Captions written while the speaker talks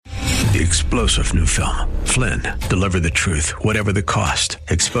The explosive new film, Flynn, deliver the truth, whatever the cost,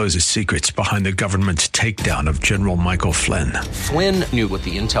 exposes secrets behind the government's takedown of General Michael Flynn. Flynn knew what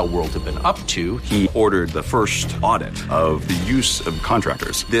the intel world had been up to. He ordered the first audit of the use of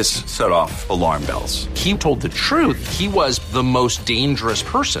contractors. This set off alarm bells. He told the truth. He was the most dangerous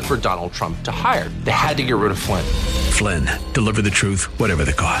person for Donald Trump to hire. They had to get rid of Flynn. Flynn, deliver the truth, whatever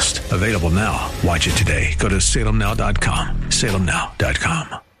the cost. Available now. Watch it today. Go to salemnow.com.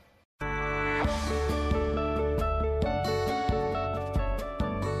 salemnow.com.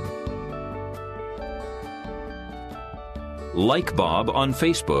 Like Bob on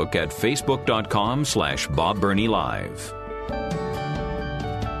Facebook at facebook.com/Bob Burney Live.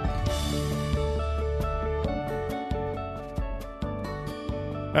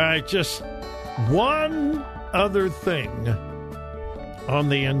 All right, just one other thing on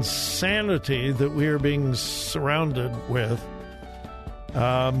the insanity that we are being surrounded with.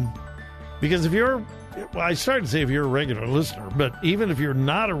 Because if you're, well, I started to say if you're a regular listener, but even if you're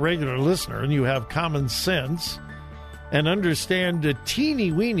not a regular listener and you have common sense and understand a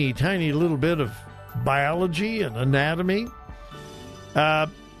teeny weeny tiny little bit of biology and anatomy,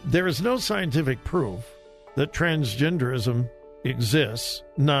 there is no scientific proof that transgenderism exists.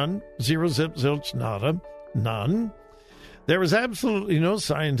 None. Zero, zip, zilch, nada. None. There is absolutely no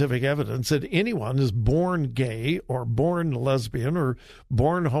scientific evidence that anyone is born gay or born lesbian or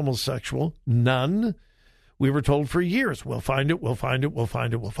born homosexual. None. We were told for years, we'll find it, we'll find it, we'll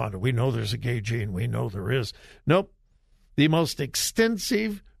find it, we'll find it. We know there's a gay gene. We know there is. Nope. The most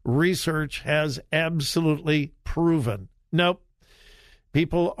extensive research has absolutely proven, nope,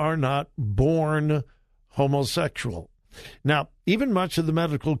 people are not born homosexual. Now, even much of the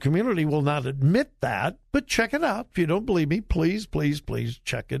medical community will not admit that, but check it out. If you don't believe me, please, please, please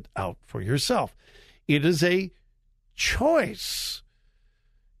check it out for yourself. It is a choice.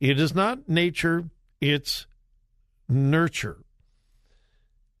 It is not nature, it's nurture.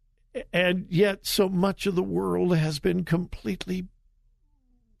 And yet so much of the world has been completely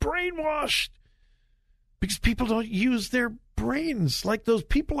brainwashed because people don't use their brains. Like those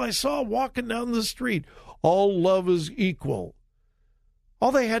people I saw walking down the street. All love is equal.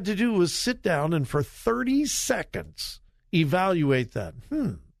 All they had to do was sit down and for 30 seconds evaluate that.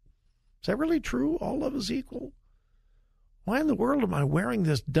 Is that really true? All love is equal? Why in the world am I wearing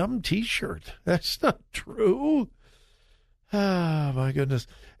this dumb T-shirt? That's not true. Ah, my goodness.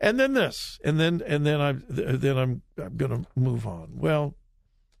 And then this, and then I'm going to move on. Well,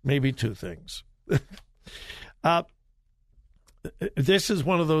 maybe two things. This is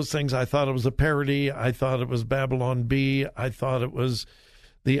one of those things. I thought it was a parody. I thought it was Babylon Bee. I thought it was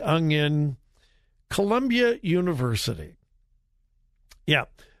The Onion. Columbia University. Yeah.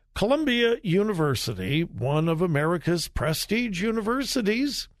 Columbia University, one of America's prestige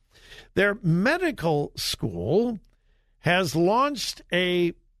universities, their medical school has launched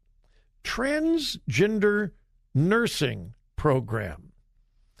a transgender nursing program.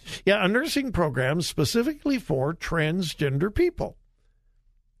 Yeah, a nursing program specifically for transgender people.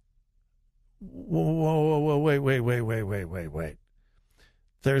 Whoa, wait.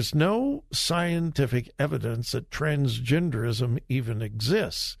 There's no scientific evidence that transgenderism even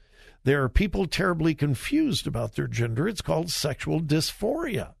exists. There are people terribly confused about their gender. It's called sexual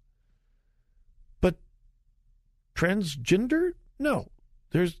dysphoria. But transgender? No.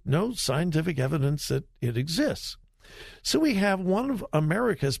 There's no scientific evidence that it exists. So we have one of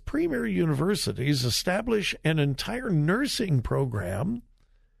America's premier universities establish an entire nursing program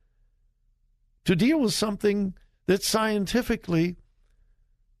to deal with something that scientifically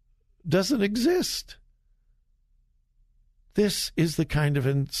doesn't exist. This is the kind of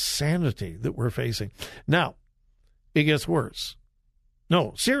insanity that we're facing. Now, it gets worse.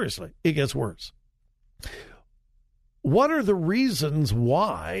 No, seriously, it gets worse. What are the reasons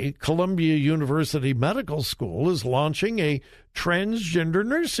why Columbia University Medical School is launching a transgender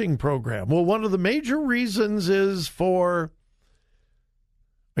nursing program? Well, one of the major reasons is for,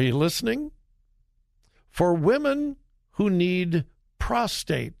 are you listening? For women who need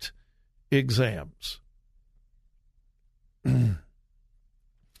prostate exams. Do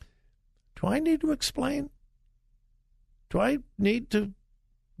I need to explain? Do I need to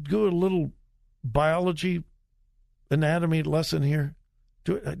do a little biology anatomy lesson here?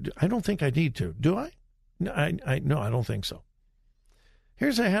 I don't think I need to. Do I? No, I don't think so.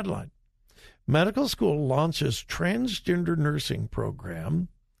 Here's a headline. Medical school launches transgender nursing program,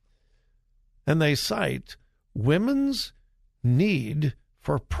 and they cite women's need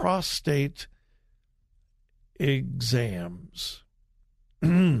for prostate exams.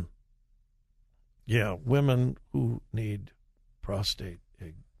 Yeah, women who need prostate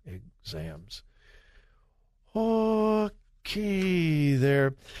exams. Okay,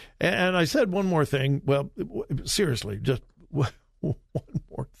 there. And I said one more thing. Well, seriously, just one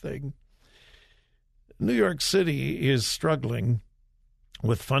more thing. New York City is struggling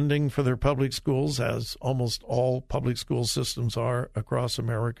with funding for their public schools, as almost all public school systems are across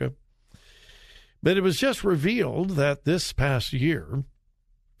America. But it was just revealed that this past year,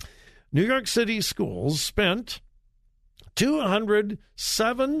 New York City schools spent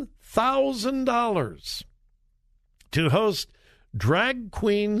 $207,000 to host drag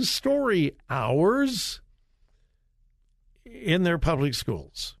queen story hours in their public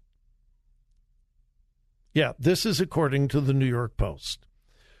schools. Yeah, this is according to the New York Post.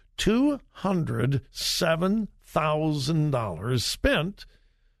 $207,000 spent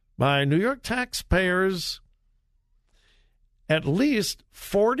by New York taxpayers. At least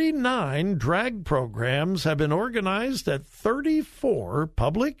 49 drag programs have been organized at 34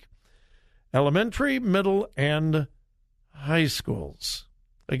 public, elementary, middle, and high schools.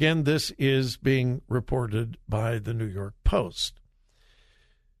 Again, this is being reported by the New York Post.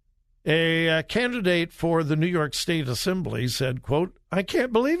 A candidate for the New York State Assembly said, quote, "I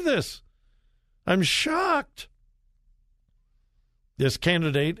can't believe this. I'm shocked." This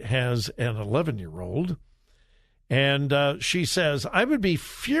candidate has an 11-year-old, and she says, "I would be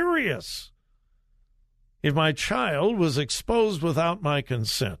furious if my child was exposed without my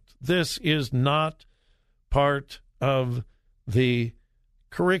consent. This is not part of the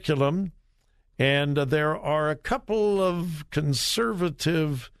curriculum." And there are a couple of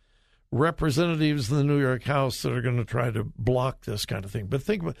conservative representatives in the New York House that are going to try to block this kind of thing. But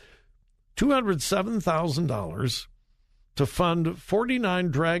think about $207,000 to fund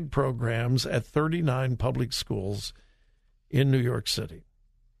 49 drag programs at 39 public schools in New York City.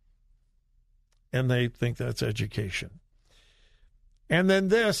 And they think that's education. And then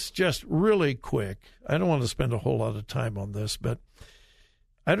this, just really quick, I don't want to spend a whole lot of time on this, but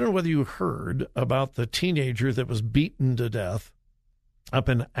I don't know whether you heard about the teenager that was beaten to death up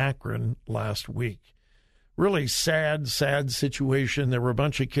in Akron last week. Really sad situation. There were a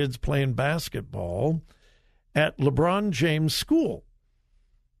bunch of kids playing basketball at LeBron James School.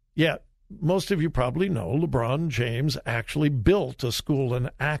 Yeah, most of you probably know LeBron James actually built a school in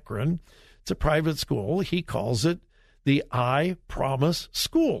Akron. It's a private school. He calls it the I Promise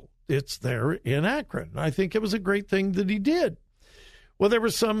School. It's there in Akron. I think it was a great thing that he did. Well, there were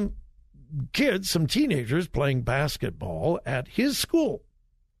some kids, some teenagers playing basketball at his school.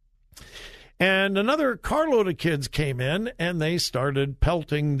 And another carload of kids came in and they started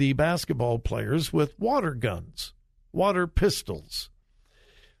pelting the basketball players with water guns, water pistols.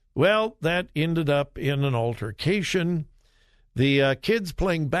 Well, that ended up in an altercation. The kids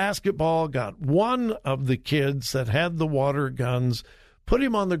playing basketball got one of the kids that had the water guns, put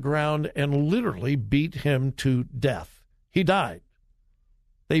him on the ground, and literally beat him to death. He died.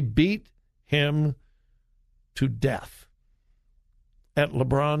 They beat him to death at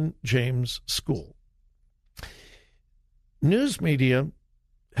LeBron James School. News media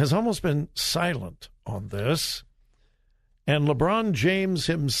has almost been silent on this, and LeBron James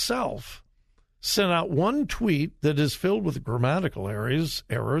himself sent out one tweet that is filled with grammatical errors.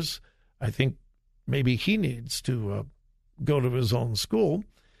 I think maybe he needs to go to his own school.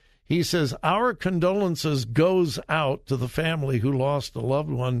 He says, "Our condolences goes out to the family who lost a loved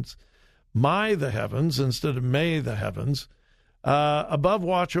ones. My the heavens instead of may the heavens. Above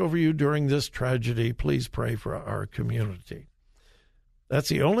watch over you during this tragedy. Please pray for our community." That's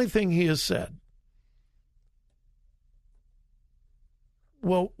the only thing he has said.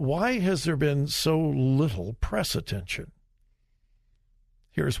 Well, why has there been so little press attention?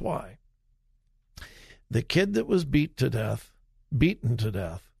 Here's why. The kid that was beaten to death,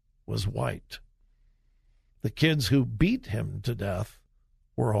 was white. The kids who beat him to death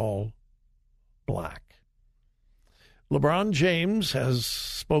were all black. LeBron James has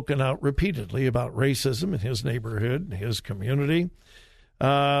spoken out repeatedly about racism in his neighborhood, in his community.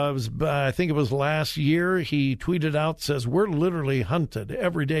 I think it was last year, he tweeted out, says, "We're literally hunted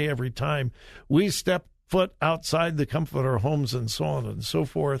every day, every time we step foot outside the comfort of our homes," and so on and so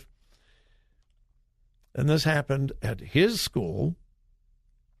forth. And this happened at his school,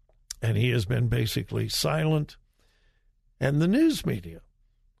 and he has been basically silent. And the news media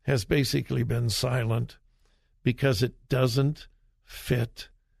has basically been silent because it doesn't fit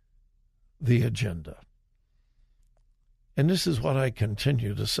the agenda. And this is what I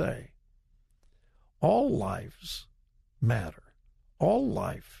continue to say. All lives matter. All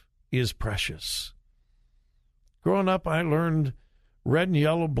life is precious. Growing up, I learned red and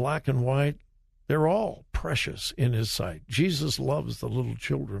yellow, black and white, they're all precious. precious in his sight. Jesus loves the little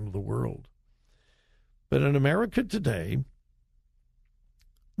children of the world. But in America today,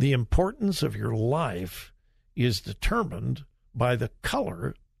 the importance of your life is determined by the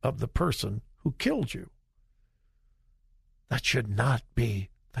color of the person who killed you. That should not be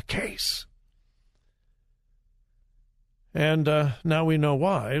the case. And now we know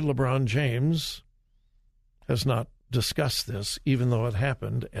why LeBron James has not discussed this, even though it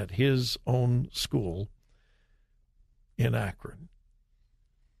happened at his own school in Akron.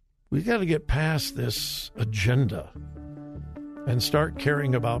 We've got to get past this agenda and start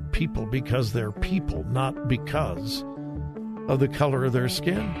caring about people because they're people, not because of the color of their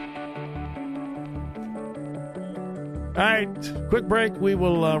skin. All right, quick break. We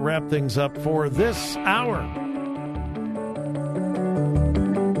will wrap things up for this hour.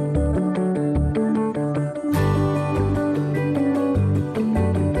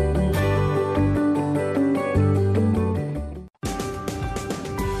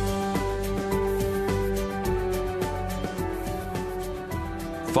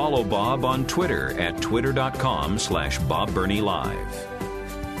 Follow Bob on Twitter at twitter.com/BobBernieLive.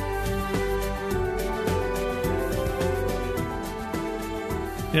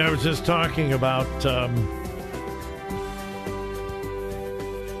 I was just talking about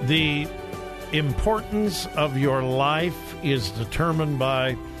the importance of your life is determined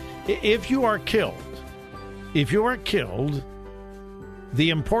by if you are killed. If you are killed, the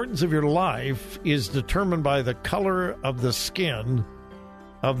importance of your life is determined by the color of the skin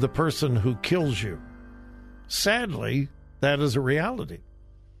of the person who kills you. Sadly, that is a reality.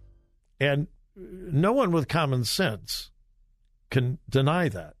 And no one with common sense can deny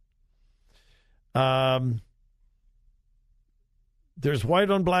that. There's white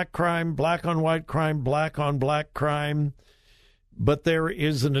on black crime, black on white crime, black on black crime, but there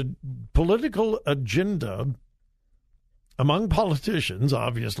is a political agenda among politicians,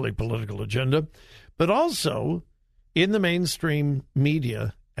 obviously political agenda, but also in the mainstream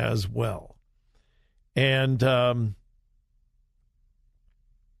media as well. And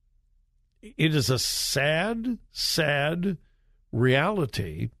it is a sad, sad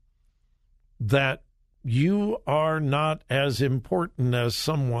reality that you are not as important as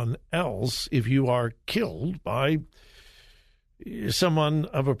someone else if you are killed by someone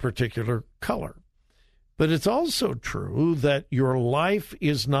of a particular color. But it's also true that your life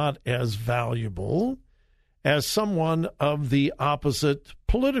is not as valuable as someone of the opposite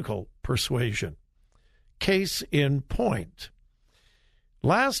political persuasion. Case in point.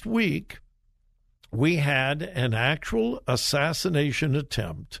 Last week, we had an actual assassination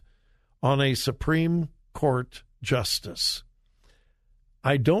attempt on a Supreme Court justice.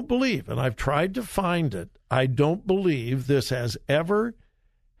 I don't believe, and I've tried to find it, I don't believe this has ever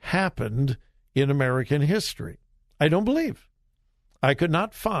happened in American history. I don't believe. I could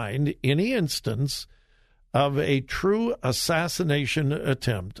not find any instance of a true assassination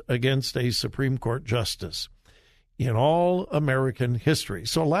attempt against a Supreme Court justice in all American history.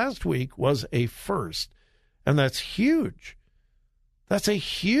 So last week was a first, and that's huge. That's a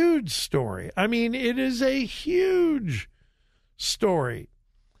huge story. I mean, it is a huge story.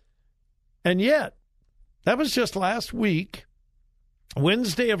 And yet, that was just last week,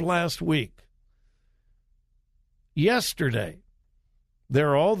 Wednesday of last week. Yesterday, there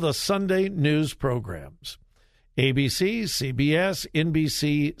are all the Sunday news programs. ABC, CBS,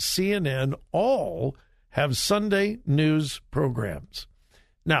 NBC, CNN, all have Sunday news programs.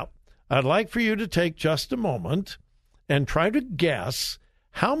 Now, I'd like for you to take just a moment and try to guess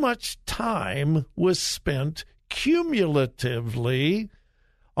how much time was spent cumulatively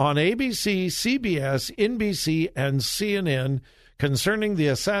on ABC, CBS, NBC, and CNN concerning the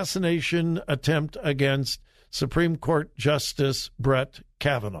assassination attempt against Supreme Court Justice Brett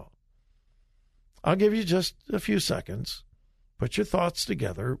Kavanaugh. I'll give you just a few seconds. Put your thoughts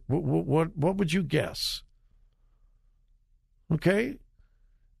together. What would you guess? Okay.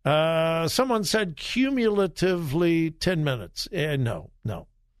 Someone said cumulatively 10 minutes. No.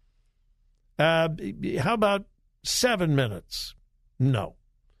 How about 7 minutes? No.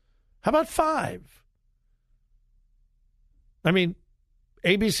 How about 5? I mean,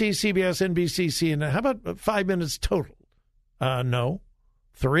 ABC, CBS, NBC, CNN. How about 5 minutes total? No.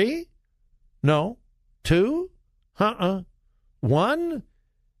 3? No. 2? 1?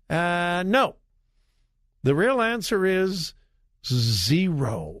 No. The real answer is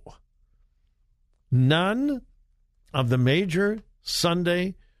 0. None of the major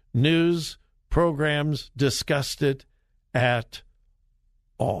Sunday news programs discussed it at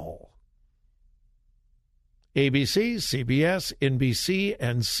all. ABC, CBS, NBC,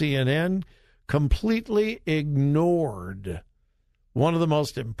 and CNN completely ignored one of the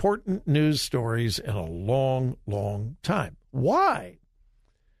most important news stories in a long, long time. Why?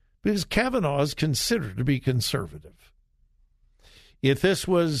 Because Kavanaugh is considered to be conservative. If this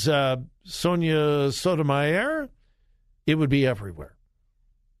was Sonia Sotomayor, it would be everywhere.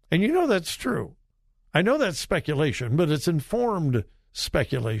 And you know that's true. I know that's speculation, but it's informed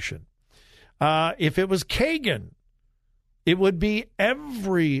speculation. If it was Kagan, it would be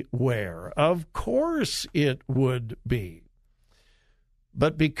everywhere. Of course it would be.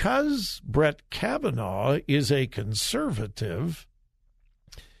 But because Brett Kavanaugh is a conservative,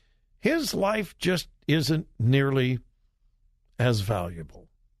 his life just isn't nearly as valuable.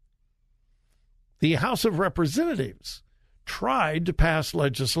 The House of Representatives tried to pass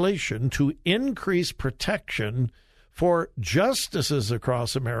legislation to increase protection for justices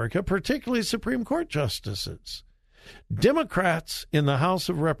across America, particularly Supreme Court justices. Democrats in the House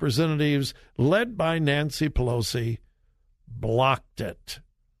of Representatives, led by Nancy Pelosi, blocked it.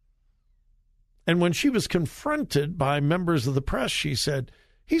 And when she was confronted by members of the press, she said,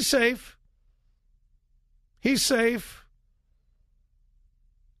 "He's safe. He's safe."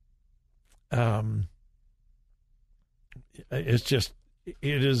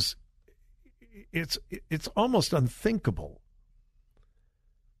 It's almost unthinkable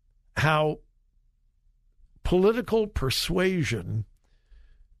how political persuasion,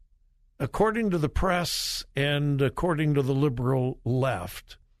 according to the press and according to the liberal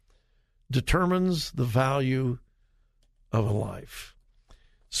left, determines the value of a life.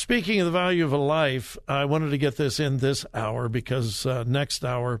 Speaking of the value of a life, I wanted to get this in this hour because next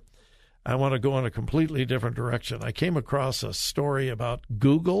hour I want to go in a completely different direction. I came across a story about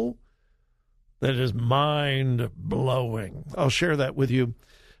Google that is mind-blowing. I'll share that with you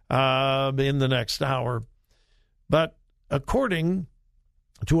in the next hour. But according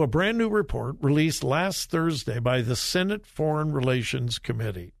to a brand new report released last Thursday by the Senate Foreign Relations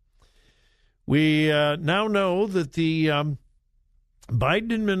Committee, we now know that the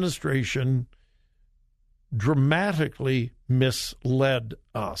Biden administration dramatically misled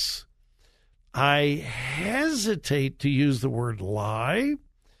us. I hesitate to use the word lie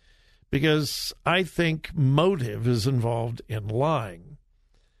because I think motive is involved in lying.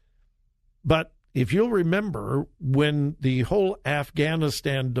 But if you'll remember, when the whole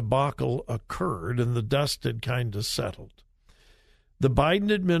Afghanistan debacle occurred and the dust had kind of settled, the Biden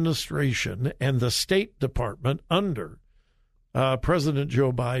administration and the State Department under President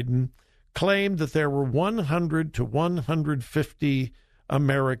Joe Biden claimed that there were 100 to 150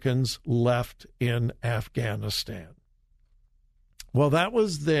 Americans left in Afghanistan. Well, that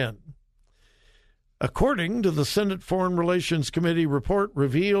was then. According to the Senate Foreign Relations Committee report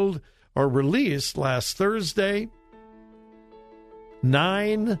released last Thursday,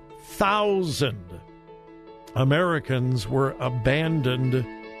 9,000 Americans were abandoned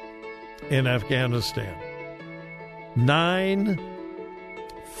in Afghanistan.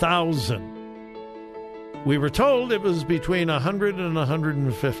 9,000. We were told it was between 100 and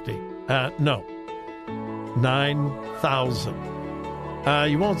 150. No, 9,000.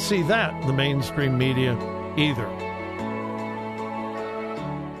 You won't see that in the mainstream media either.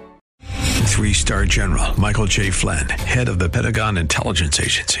 3-star General Michael J. Flynn, head of the Pentagon Intelligence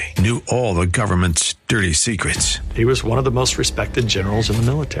Agency, knew all the government's dirty secrets. He was one of the most respected generals in the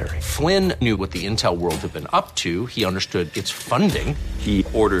military. Flynn knew what the intel world had been up to. He understood its funding. He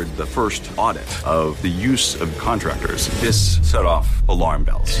ordered the first audit of the use of contractors. This set off alarm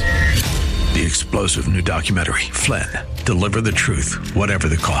bells. The explosive new documentary, Flynn, Deliver the Truth, Whatever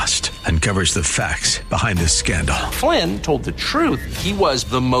the Cost, uncovers the facts behind this scandal. Flynn told the truth. He was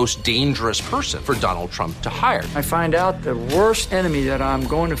the most dangerous person for Donald Trump to hire. I find out the worst enemy that I'm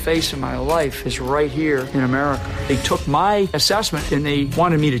going to face in my life is right here in America. They took my assessment and they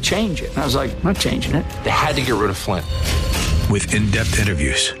wanted me to change it. And I was like, I'm not changing it. They had to get rid of Flynn. With in-depth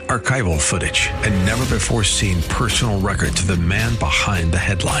interviews, archival footage, and never-before-seen personal records of the man behind the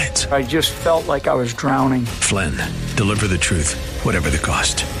headlines. I just felt like I was drowning. Flynn, Deliver the Truth, Whatever the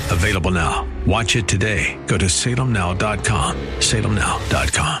Cost. Available now. Watch it today. Go to salemnow.com.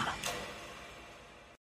 salemnow.com.